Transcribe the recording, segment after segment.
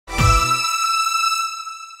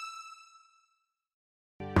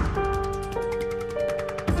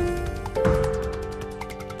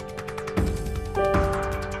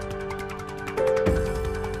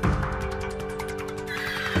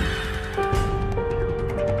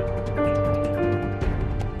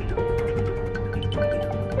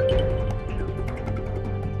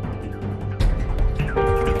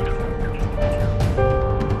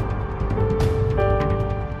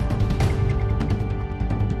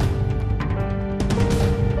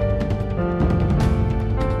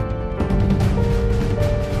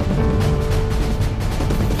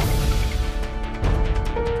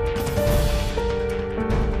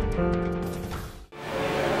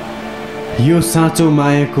यो साँचो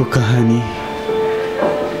मायाको कहानी,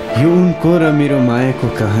 यो उनको र मेरो मायाको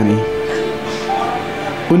कहानी।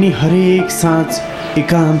 उनी हरेक साँझ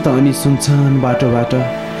एकान्त अनि सुनसान बाटोबाट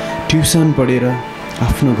ट्युसन पढेर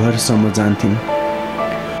आफ्नो घरसम्म जान्थिन्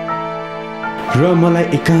र मलाई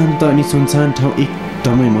एकान्त अनि सुनसान ठाउँ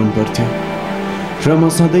एकदमै मन पर्थ्यो र म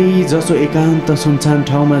सधैँ जसो एकान्त सुनसान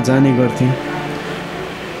ठाउँमा जाने गर्थेँ।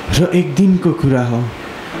 र एक दिनको कुरा हो,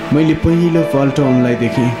 मैले पहिलो पल्ट उनलाई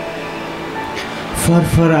देखेँ।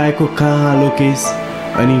 फरफर आएको कालो केस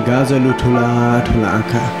अनि गाजलो ठुला ठुला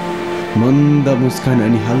आँखा, मन्द मुस्कान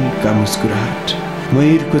अनि हल्का मुस्कुराहट।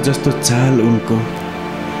 मयूरको जस्तो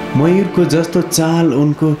चाल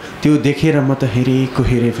उनको त्यो देखेर म त हेरेको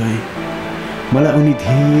हेरे भएँ। मलाई उनी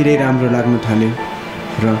धेरै राम्रो लाग्न थाल्यो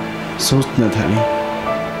र सोच्न थालेँ,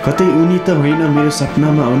 कतै उनी त होइन मेरो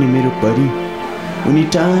सपनामा आउने मेरो परी। उनी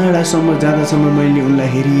टाढासम्म जाँदासम्म मैले उनलाई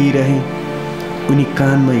हेरिरहेँ। उनी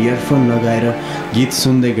कानमा इयरफोन लगाएर गीत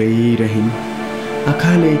सुन्दै गइरहन्।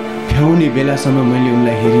 आँखाले भ्याउने बेलासम्म मैले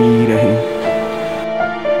उनलाई हेरिरहेँ।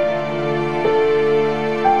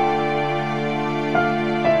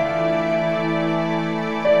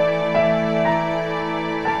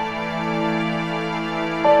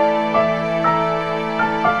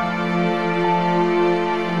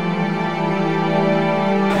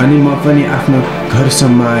 अनि म पनि आफ्नो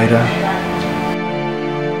घरसम्म आएर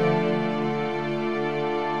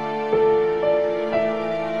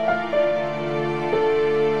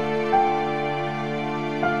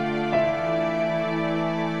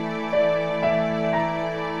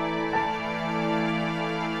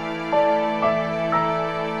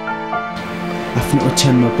आफ्नो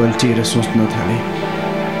ओछ्यानमा पल्टिएर सोच्न थालेँ।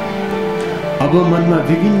 अब मनमा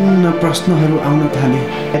विभिन्न प्रश्नहरू आउन थाले।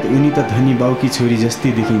 उनी त धनी बाउकी छोरी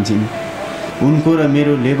जस्तै देखिन्छन्। उनको र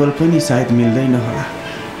मेरो लेभल पनि सायद मिल्दैन होला।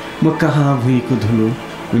 म कहाँ भुइँको धुलो,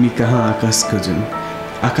 उनी कहाँ आकाशको जुन।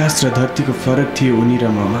 आकाश र धरतीको फरक थियो उनी र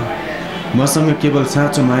ममा। मसँग केवल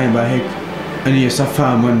साँचो माया बाहेक अनि यो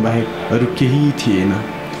सफा मन बाहेक अरू केही थिएन।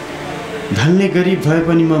 धनले गरिब भए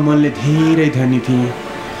पनि म मनले धेरै धनी थिएँ।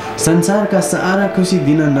 संसारका सारा खुसी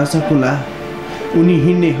दिन नसकुला, उनी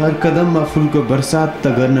हिँड्ने हर कदममा फुलको बर्सात त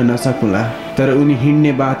गर्न नसकुला, तर उनी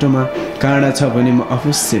हिँड्ने बाटोमा काँडा छ भने म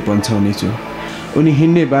अवश्य पन्छाउने छु। उनी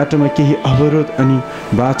हिँड्ने बाटोमा केही अवरोध अनि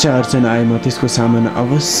बाचा अर्चन आए म त्यसको सामना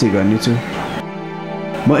अवश्य गर्नेछु।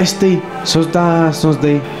 म यस्तै सोच्दा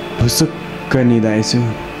सोच्दै भुसुक्क निदाएछु।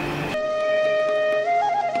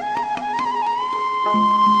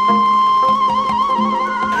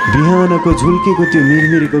 बिहानको झुल्केको त्यो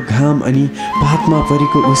मिरमिरेको घाम अनि पातमा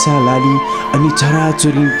परेको उषा लाली अनि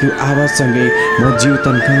चराचुरुङ्गीको आवाजसँगै म जिउ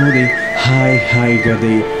तन्काउँदै हाय हाय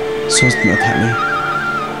गर्दै सोच्न थालेँ।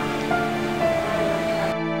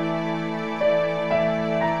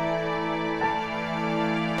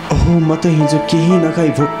 ओहो, म त हिजो केही नखाई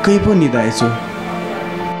भोकै पो निदाएछु।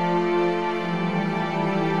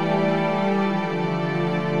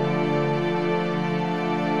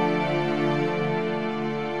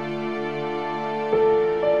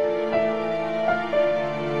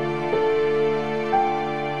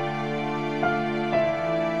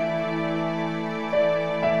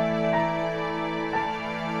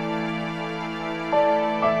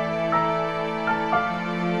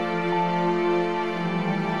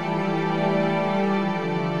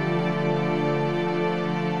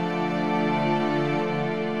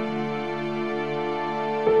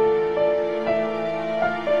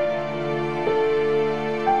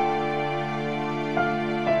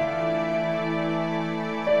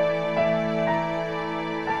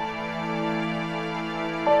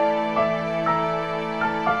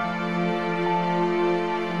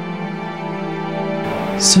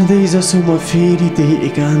 सधैँ जसो म फेरि त्यही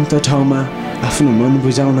एकान्त ठाउँमा आफ्नो मन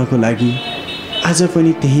बुझाउनको लागि आज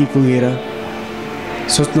पनि त्यही पुगेर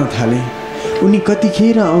सोच्न थालेँ। उनी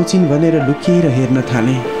कतिखेर आउँछिन् भनेर लुकेर हेर्न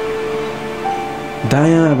थालेँ।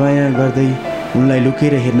 दायाँ बायाँ गर्दै उनलाई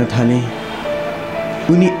लुकेर हेर्न थालेँ।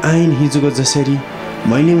 उनी आइन् हिजोको जसरी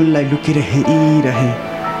मैले उनलाई लुकेर हेरिरहेँ।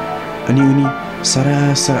 अनि उनी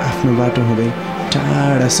सरासर आफ्नो बाटो हुँदै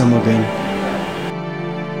टाढासम्म गइन्।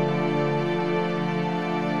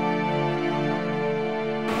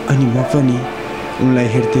 अनि म पनि उनलाई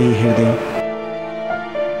हेर्दै हेर्दै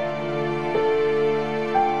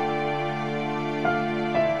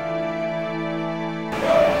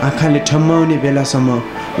आँखाले ठम्माउने बेलासम्म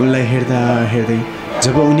उनलाई हेर्दा हेर्दै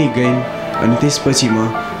जब उनी गइन् अनि त्यसपछि म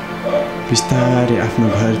बिस्तारै आफ्नो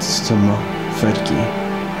घरसम्म फर्किएँ।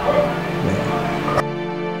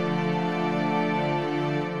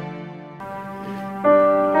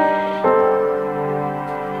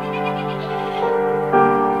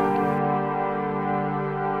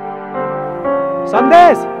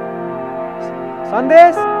 सन्देश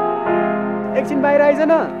सन्देश एकछिन बाहिर आइज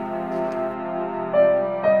न।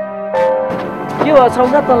 के हो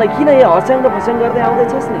सौगात तँलाई किन यो हस्याङ र फस्याङ गर्दै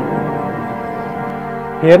आउँदैछस् नि?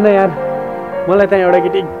 हेर्न यार मलाई त्यहाँ एउटा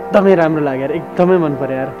केटी एकदमै राम्रो लाग्यो यार, एकदमै मन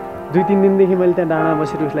पर्यो यार। 2-3 दिनदेखि मैले त्यहाँ डाँडा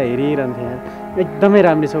बसेर उसलाई हेरिरहन्थेँ यार। एकदमै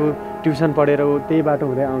राम्रो छ ऊ, ट्युसन पढेर ऊ त्यही बाटो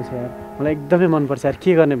हुँदै आउँछ यार। मलाई एकदमै मनपर्छ यार,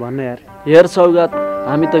 के गर्ने भन्नु यार। हेर सौगात,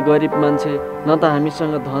 हामी त गरिब मान्छे, न त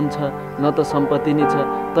हामीसँग धन छ न त सम्पत्ति नै छ।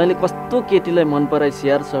 तैँले कस्तो केटीलाई मन पराइस्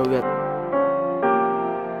यार सौगात।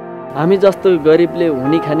 हामी जस्तो गरिबले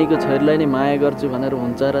हुनी खानीको छोरीलाई नै माया गर्छु भनेर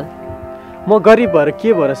हुन्छ र? म गरिब भएर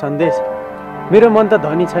के भएर सन्देश? मेरो मन त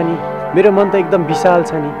धनी छ नि, मेरो मन त एकदम विशाल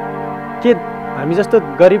छ नि। के हामी जस्तो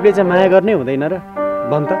गरिबले चाहिँ माया गर्नै हुँदैन र?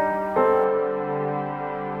 भन् त।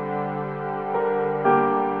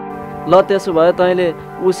 ल त्यसो भए तैँले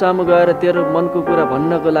ऊ सामु गएर तेरो मनको कुरा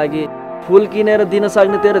भन्नको लागि फुल किनेर दिन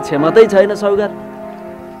सक्ने तेरो क्षमतै छैन सौगात।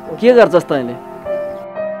 के गर्छस् तैँले?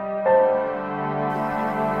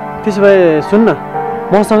 त्यसो भए सुन्न,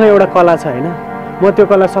 मसँग एउटा कला छ होइन, म त्यो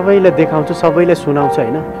कला सबैलाई देखाउँछु, सबैलाई सुनाउँछु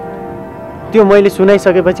होइन। त्यो मैले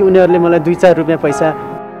सुनाइसकेपछि उनीहरूले मलाई 2-4 रुपियाँ पैसा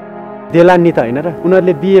देला नि त होइन र?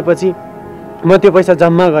 उनीहरूले दिएपछि म त्यो पैसा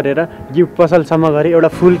जम्मा गरेर गिफ्ट पसलसम्म गरेर एउटा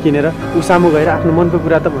फुल किनेर ऊ सामु गएर आफ्नो मनको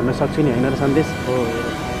कुरा त भन्न सक्छु नि होइन र सन्देश? हो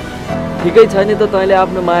ठिकै छ नि त, तैँले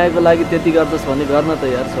आफ्नो मायाको लागि त्यति गर्छस् भने गर्न त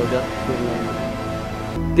यार सौगात।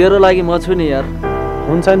 तेरो लागि म छु नि यार।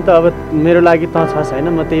 हुन्छ नि त, अब मेरो लागि त छस् होइन,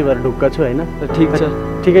 म त्यही भएर ढुक्क छु होइन। ठिक छ,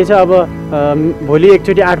 ठिकै छ। अब भोलि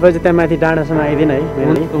एकचोटि 8 बजे त्यहाँ माथि डाँडासम्म आइदिन है।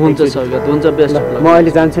 हुन्छ सौगात, हुन्छ, बेस्ट। म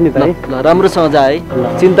अहिले जान्छु नि त है। ल राम्रोसँग जा है,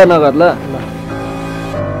 चिन्ता नगर ल।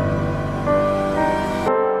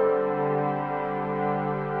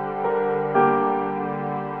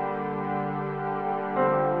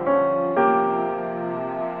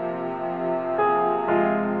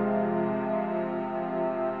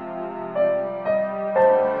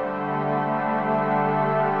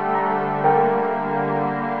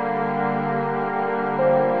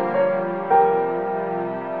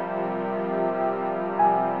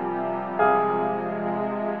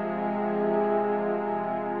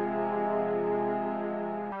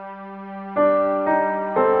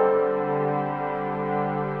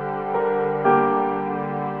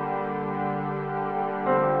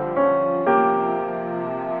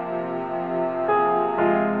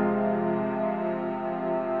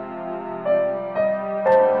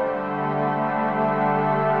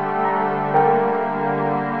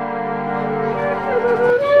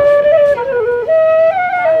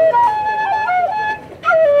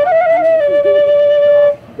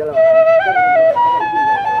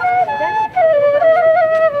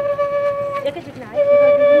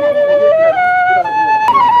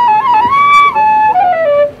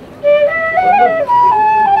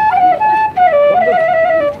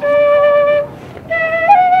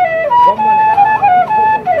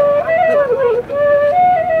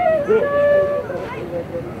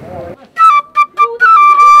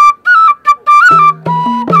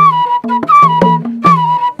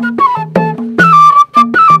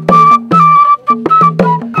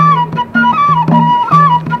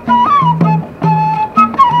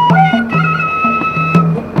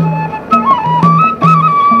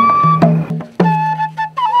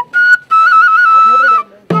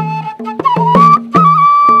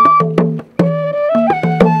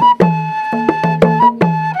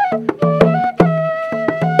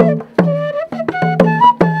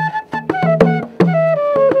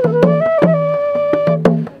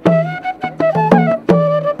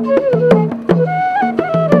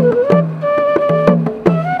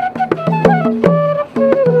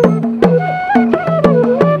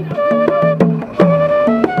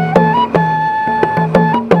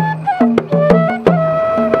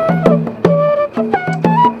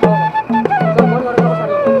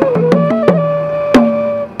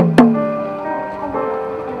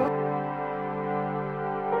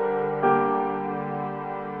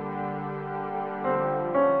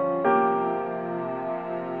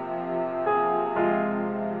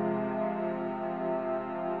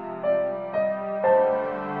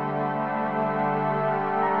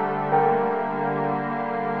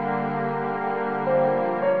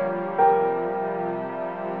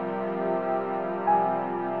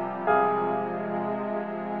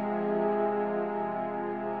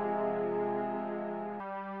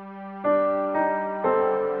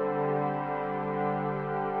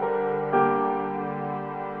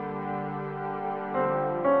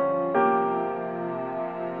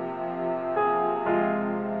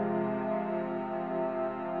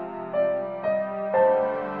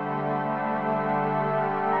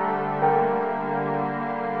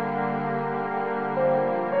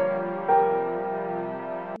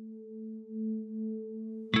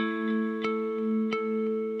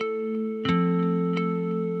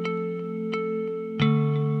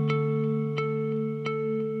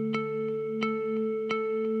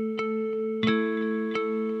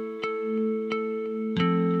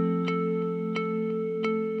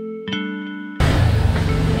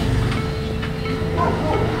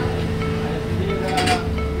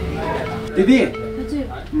 दिदी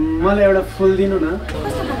मलाई एउटा फुल दिनु न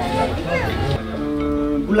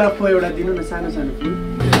गुलाबको एउटा दिनु न सानो सानो फुल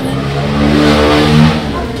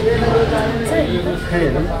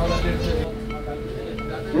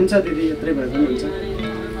हुन्छ दिदी यत्रै भए पनि हुन्छ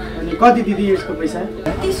अनि कति दिदी यसको पैसा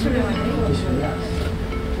 30 रुपैयाँ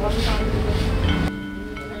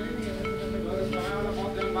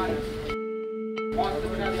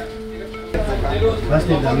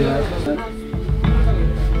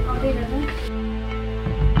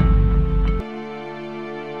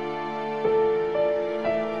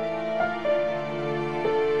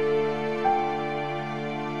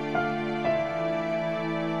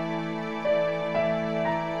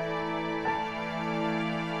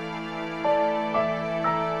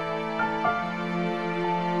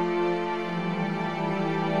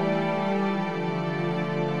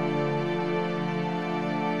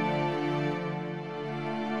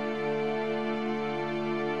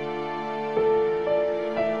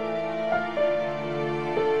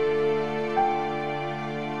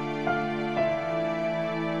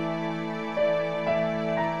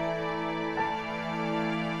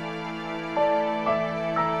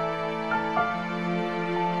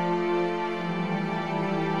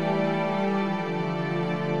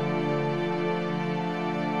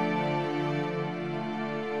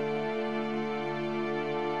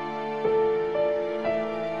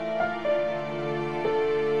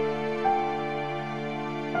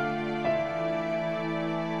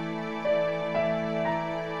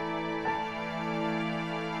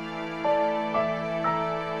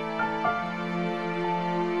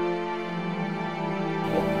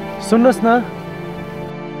सुन्नुहोस् न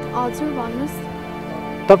हजुर भन्नुहोस्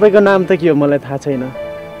तपाईँको नाम त के हो मलाई थाहा छैन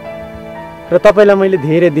र तपाईँलाई मैले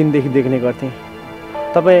धेरै दिनदेखि देख्ने गर्थेँ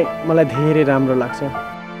तपाईँ मलाई धेरै राम्रो लाग्छ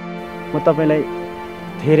म तपाईँलाई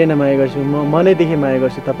धेरै नै माया गर्छु म मनैदेखि माया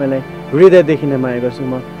गर्छु तपाईँलाई हृदयदेखि नै माया गर्छु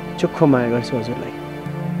म चोखो माया गर्छु हजुरलाई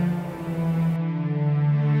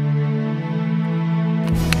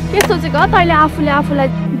के सोचेको तैँले आफूलाई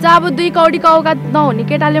जब 2 कौडीको औकात नहुने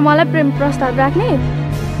केटाले मलाई प्रेम प्रस्ताव राख्ने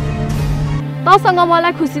तँसँग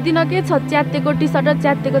मलाई खुसी दिन के छ च्यात्तेको टी सर्ट र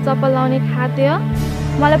च्यात्तेको चप्पल लाउने खाते हो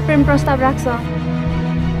मलाई प्रेम प्रस्ताव राख्छ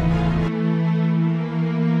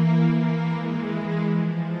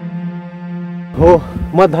हो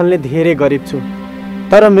म धनले धेरै गरिब छु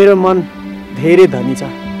तर मेरो मन धेरै धनी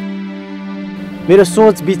छ मेरो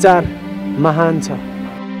सोच विचार महान छ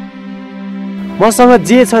मसँग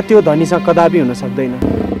जे छ त्यो धनीसँग कदापि हुन सक्दैन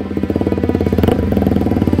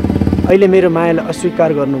अहिले मेरो मायालाई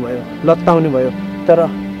अस्वीकार गर्नुभयो लत्ताउनु भयो तर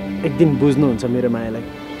एक दिन बुझ्नुहुन्छ मेरो मायालाई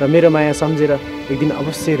र मेरो माया सम्झेर एक दिन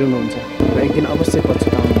अवश्य रुनुहुन्छ र एक दिन अवश्य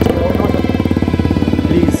पछुताउनुहुन्छ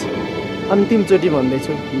प्लिज अन्तिमचोटि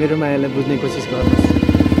भन्दैछु मेरो मायालाई बुझ्ने कोसिस गर्नुहोस्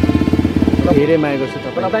धेरै माया गर्छु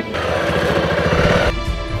तपाईँ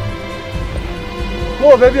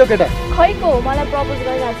को बेबी हो केटा खै को मलाई प्रपोज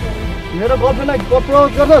गरिरहेको छ मेरो गर्लफ्रेन्डलाई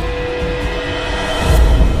प्रपोज गर्नुहोस्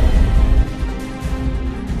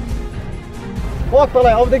ओ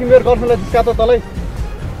तँलाई अबदेखि मेरो गर्लफ्रेन्डलाई जिस्का त तँलाई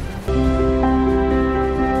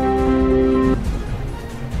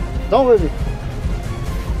जाउँ बेबी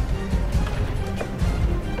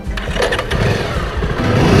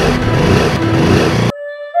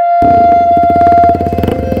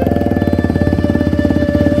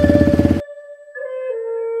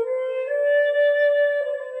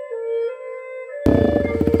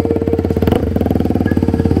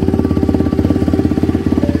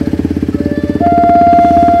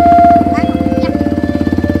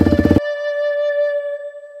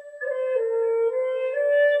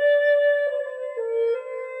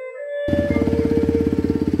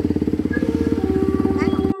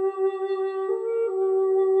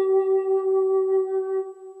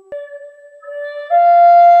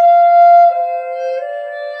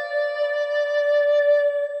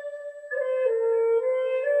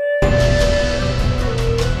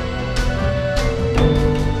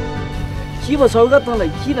के भयो सौगात तँलाई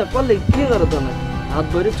किन कसले के गर तँलाई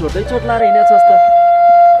हातभरि छोटै चोट लाएर हिँडेछस् त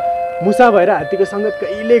मुसा भएर हात्तीको सङ्गत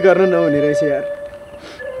कहिले गर्न नहुने रहेछ यार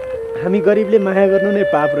हामी गरिबले माया गर्नु नै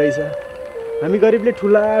पाप रहेछ हामी गरिबले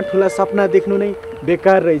ठुला ठुला सपना देख्नु नै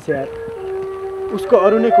बेकार रहेछ यार उसको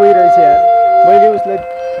अरू नै कोही रहेछ यार मैले उसलाई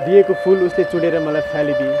दिएको फुल उसले चुडेर मलाई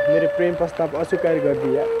फालिदिए मेरो प्रेम प्रस्ताव अस्वीकार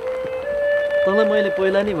गरिदिए यार तँलाई मैले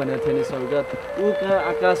पहिला नै भनेको थिएँ नि सौगात ऊ कहाँ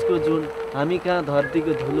आकाशको जुन हामी कहाँ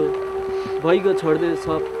धरतीको धुलो भइगयो छोड्दै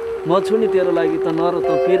सब म छु नि तेरो लागि त नर त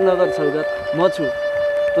फिर नगर सौगात म छु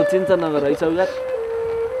त चिन्ता नगर है सौगात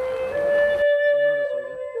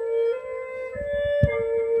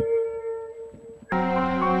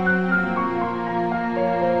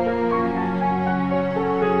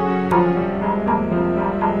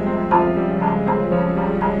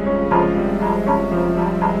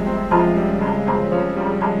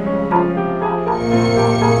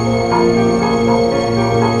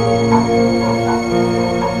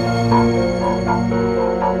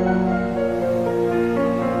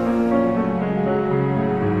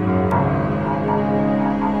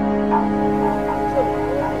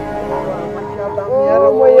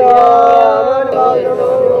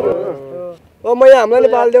मैया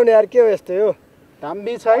हामीलाई पाल्देऊ नि यार के हो यस्तो यो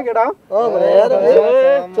दाम्बी छ है केटा भने यार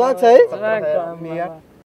चुवाक छ है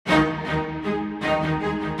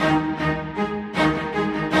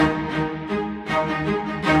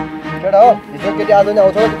केटा हो हिजो केटी आज नै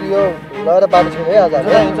आउँछ यो लगेर बाटो छैन है आज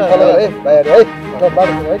है भाइहरू है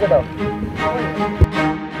बाटो छैन है केटा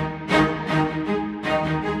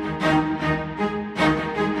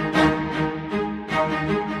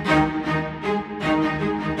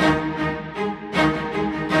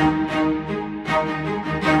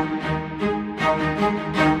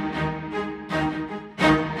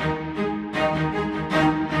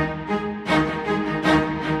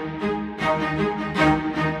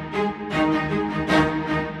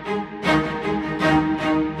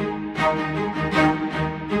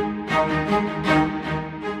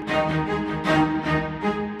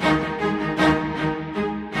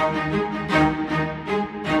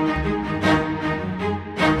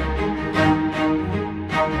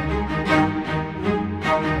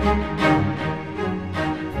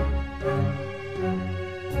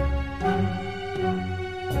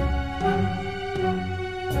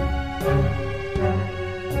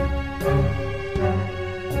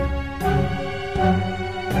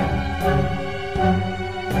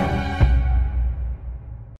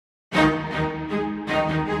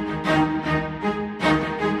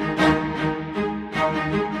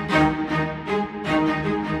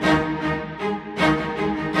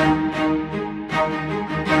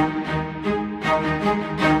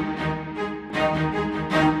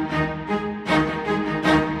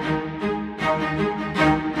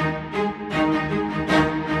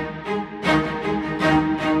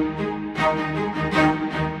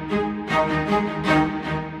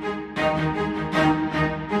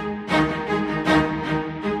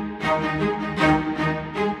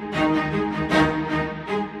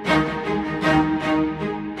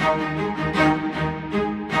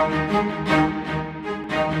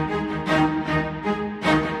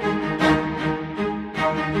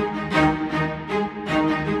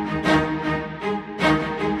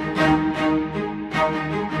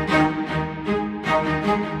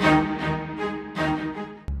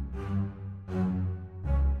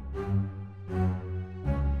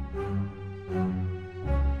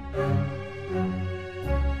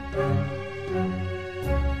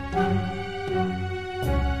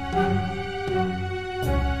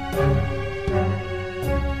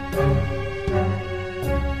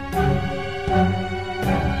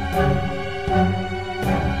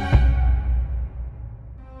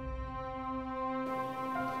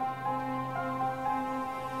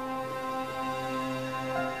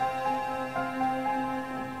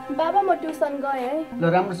बाबा म ट्युसन गएँ है ल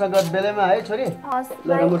राम्रोसँग बेलैमा है छोरी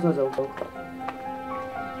ल राम्रोसँग जाऊ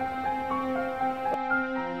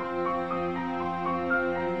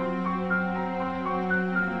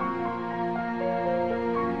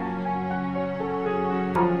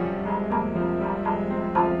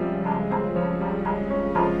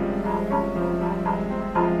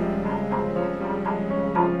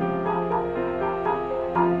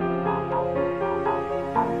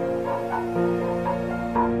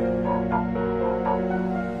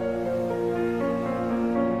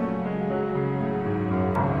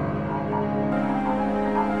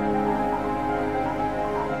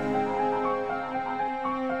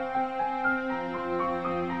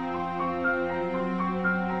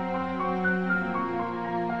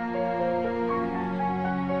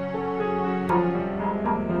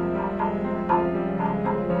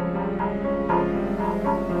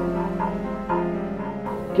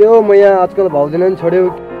के हो म यहाँ आजकल भाउ दिन नि छोड्यौ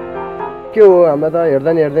के हो हामीलाई त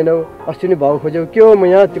हेर्दा नि हेर्दैनौ अस्ति नि भाउ खोज्यौ के हो म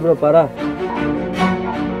यहाँ तिम्रो पारा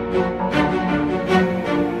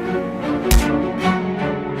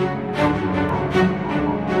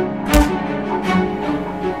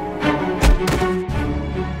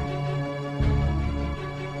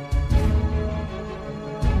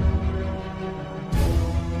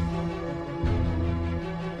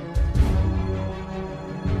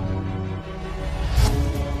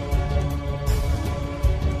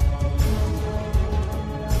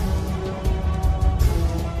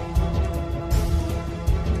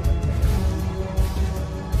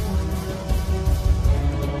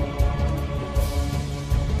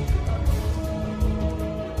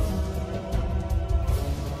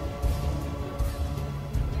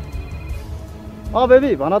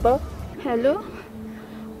बेबी भन त हेलो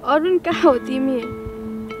अरुण कहाँ हो तिमी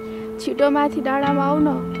छिटो माथि डाँडामा आऊ न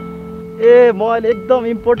ए म अहिले एकदम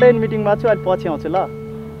इम्पोर्टेन्ट मिटिङमा छु अहिले पछि आउँछु ल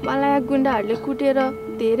मलाई गुन्डाहरूले कुटेर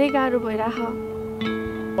धेरै गाह्रो भइराख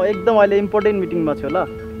म एकदम अहिले इम्पोर्टेन्ट मिटिङमा छु ल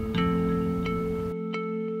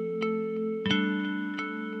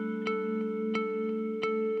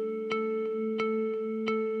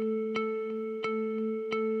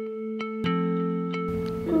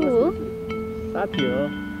साथी हो।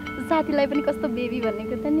 साथीलाई पनि कस्तो बेबी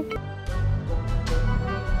भनेको त नि।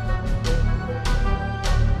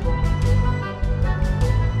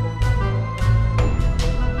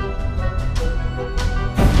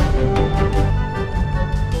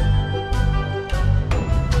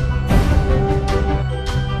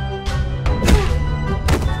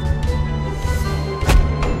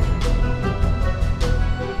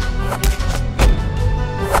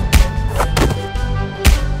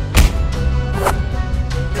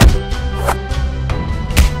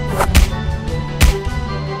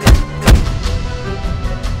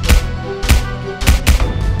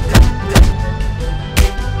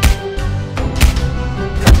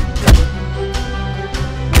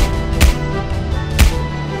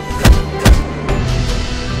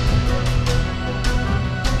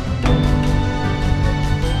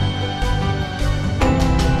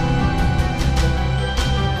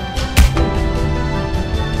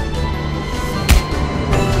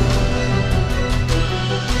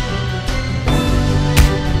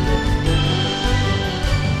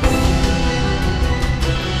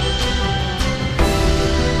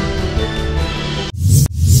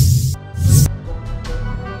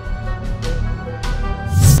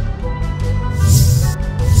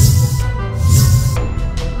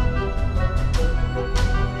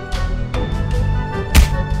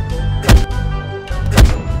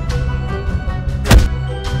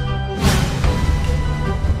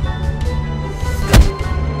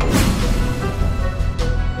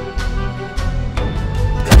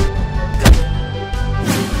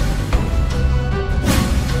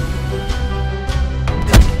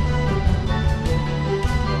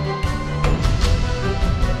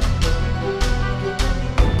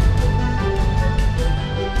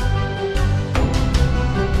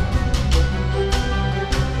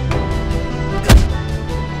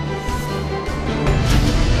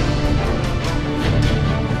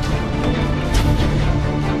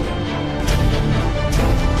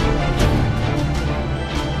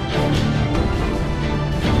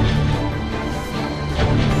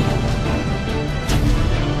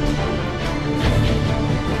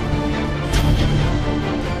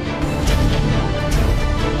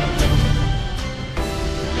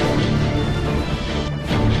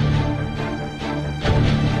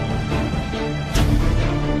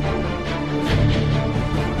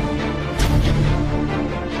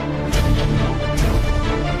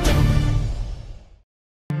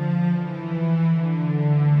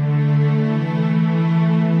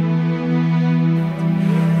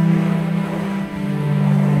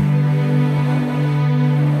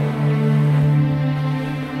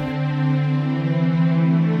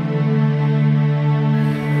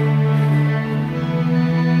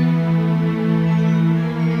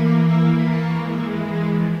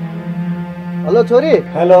 हेलो छोरी।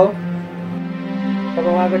 हेलो,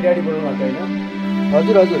 तपाईँ उहाँको ड्याडी बोल्नु भएको होइन?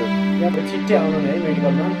 हजुर हजुर। यहाँ छिट्टै आउनु है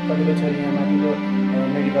मेडिकलमा। तपाईँको छोरी यहाँ माथिको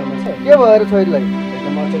मेडिकलमा छ। के भएर छोरीलाई?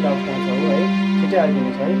 एकदम मर्चेन्ट अवस्थामा छ है, छिट्टै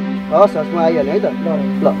आइदिनुहोस् है। हस् हस्, म आइहालेँ है त। ल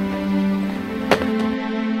ल।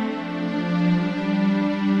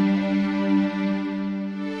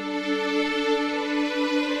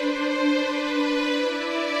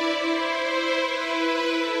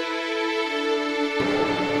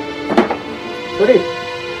 छोरी,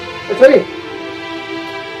 छोरी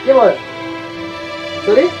के भयो?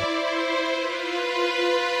 छोरी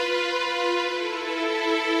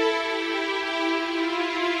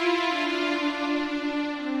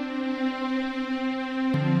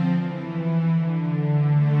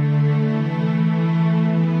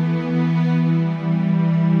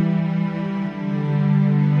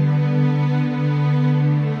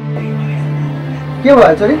के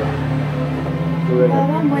भयो? छोरी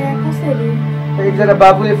एकजना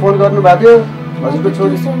बाबुले फोन गर्नुभएको थियो, हजुरको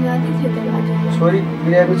छोरी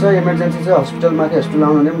बिराएको छ, इमर्जेन्सी छ, हस्पिटलमाथि हस्पिटल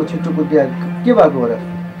आउनु भने म छिट्टो कुदिहालेँ। के भएको हो र?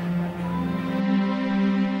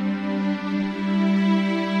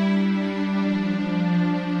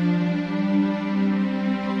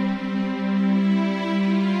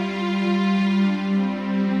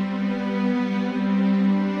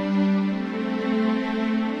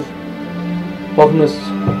 पक्नुस्,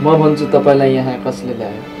 म भन्छु तपाईलाई यहाँ कसले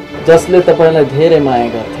ल्यायो? जसले तपाईलाई धेरै माया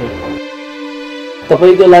गर्थे,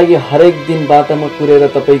 तपाईको लागि हरेक दिन बाटोमा कुरेर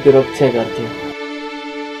तपाईको रक्षा गर्थे,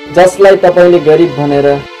 जसलाई तपाईले गरिब भनेर,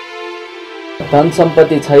 धन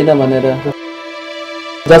सम्पत्ति छैन भनेर,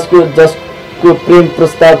 जसको प्रेम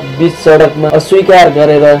प्रस्ताव बीच सडकमा अस्वीकार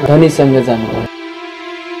गरेर धनीसँग जानुभयो।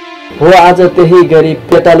 हो आज त्यही गरिब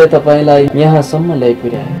केटाले तपाईलाई यहाँसम्म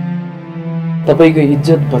ल्याइपुर्यायो, तपाईको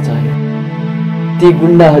इज्जत बचायो, ती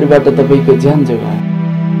गुण्डाहरूबाट तपाईको ज्यान जोगायो।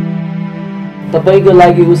 तपाईको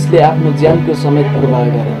लागि उसले आफ्नो ज्यानको समेत प्रवाह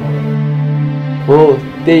गरेन। हो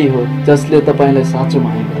त्यही हो जसले तपाईलाई साँचो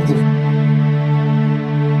माया गर्छ।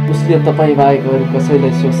 उसले तपाईँ बाहेक अरू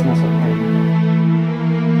कसैलाई सोच्न सक्दैन।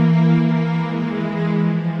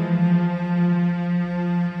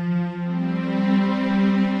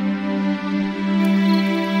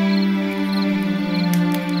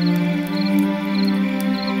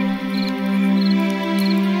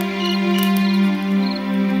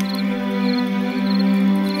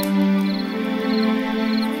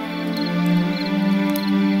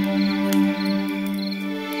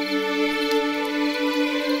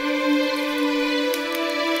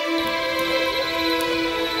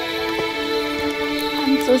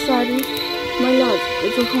 सरी, मैले हजुरको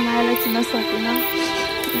जोखो मायालाई चिन्न सकिनँ।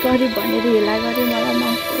 गरिब भनेर हेला गरेँ, मलाई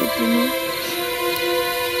माफ गरिदिनु।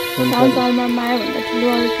 संसारमा मायाभन्दा ठुलो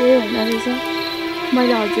अरू केही होइन रहेछ।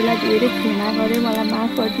 मैले हजुरलाई धेरै घृणा गरेँ, मलाई माफ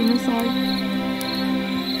गरिदिनु।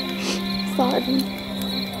 सरी।